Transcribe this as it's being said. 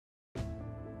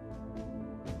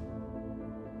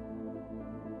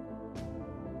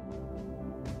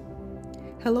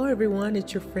Hello everyone,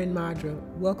 it's your friend Madra.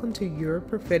 Welcome to Your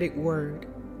Prophetic Word.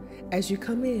 As you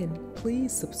come in,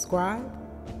 please subscribe,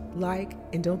 like,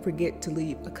 and don't forget to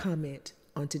leave a comment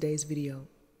on today's video.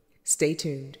 Stay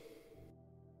tuned.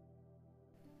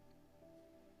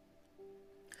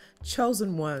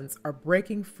 Chosen ones are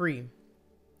breaking free.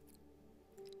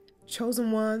 Chosen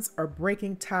ones are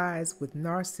breaking ties with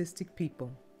narcissistic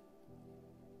people.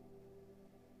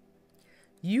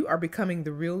 You are becoming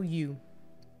the real you.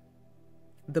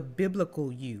 The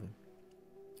biblical you,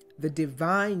 the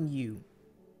divine you,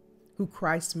 who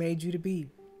Christ made you to be.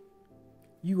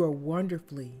 You are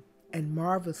wonderfully and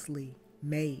marvelously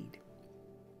made.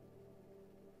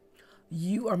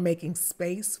 You are making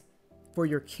space for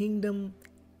your kingdom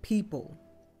people,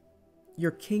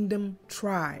 your kingdom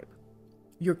tribe,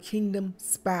 your kingdom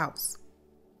spouse.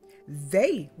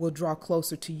 They will draw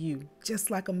closer to you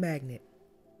just like a magnet.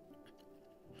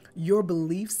 Your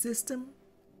belief system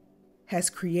has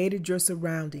created your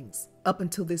surroundings up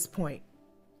until this point.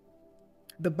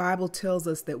 The Bible tells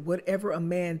us that whatever a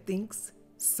man thinks,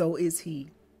 so is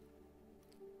he.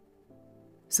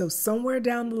 So somewhere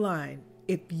down the line,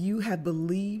 if you have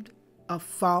believed a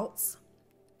false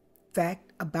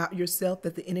fact about yourself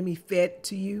that the enemy fed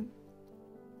to you,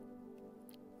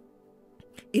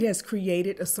 it has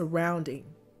created a surrounding.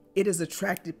 It has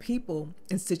attracted people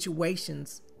and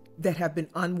situations that have been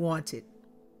unwanted.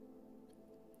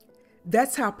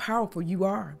 That's how powerful you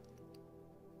are.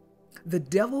 The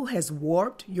devil has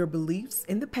warped your beliefs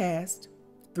in the past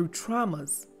through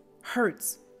traumas,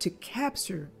 hurts, to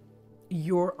capture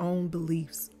your own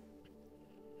beliefs.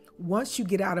 Once you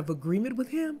get out of agreement with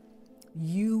him,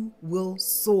 you will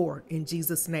soar in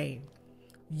Jesus' name.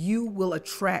 You will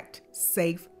attract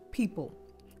safe people,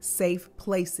 safe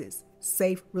places,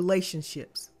 safe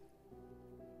relationships.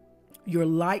 Your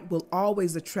light will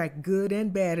always attract good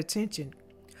and bad attention,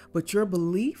 but your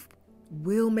belief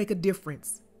will make a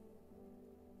difference.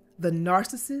 The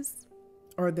narcissists,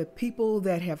 or the people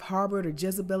that have harbored a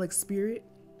Jezebelic spirit,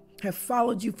 have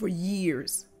followed you for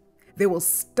years. They will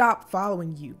stop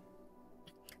following you.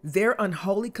 Their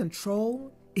unholy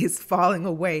control is falling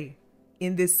away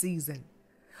in this season.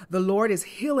 The Lord is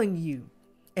healing you,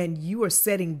 and you are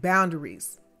setting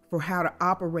boundaries for how to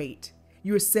operate.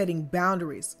 You are setting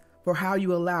boundaries for how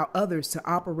you allow others to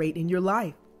operate in your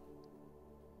life.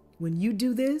 When you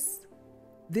do this,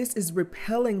 this is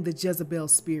repelling the Jezebel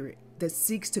spirit that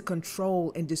seeks to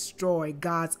control and destroy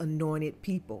God's anointed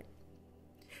people.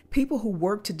 People who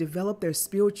work to develop their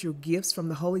spiritual gifts from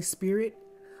the Holy Spirit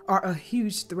are a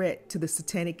huge threat to the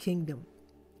satanic kingdom.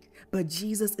 But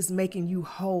Jesus is making you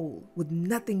whole with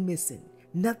nothing missing,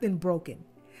 nothing broken.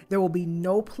 There will be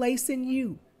no place in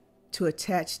you to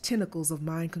attach tentacles of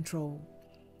mind control.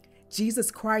 Jesus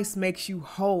Christ makes you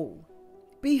whole.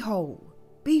 Be whole.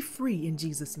 Be free in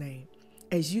Jesus' name.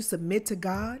 As you submit to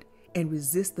God and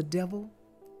resist the devil,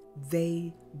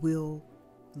 they will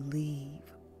leave.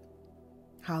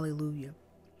 Hallelujah.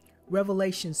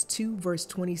 Revelations 2 verse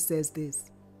 20 says this: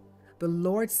 "The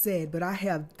Lord said, but I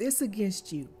have this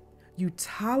against you. You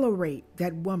tolerate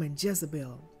that woman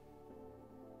Jezebel."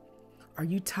 Are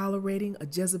you tolerating a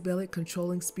Jezebelic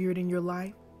controlling spirit in your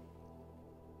life?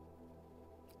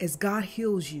 As God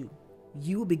heals you,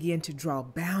 you will begin to draw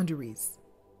boundaries,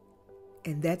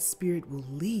 and that spirit will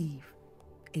leave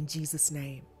in Jesus'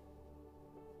 name.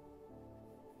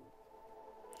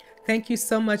 Thank you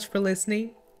so much for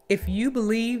listening. If you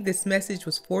believe this message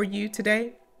was for you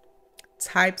today,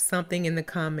 type something in the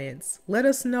comments. Let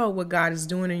us know what God is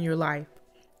doing in your life.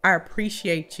 I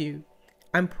appreciate you.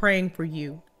 I'm praying for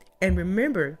you. And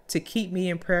remember to keep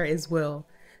me in prayer as well.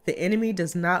 The enemy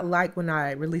does not like when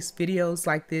I release videos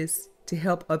like this to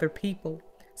help other people.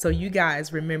 So you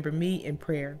guys remember me in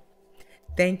prayer.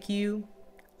 Thank you.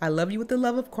 I love you with the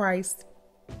love of Christ.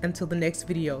 Until the next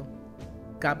video,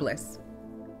 God bless.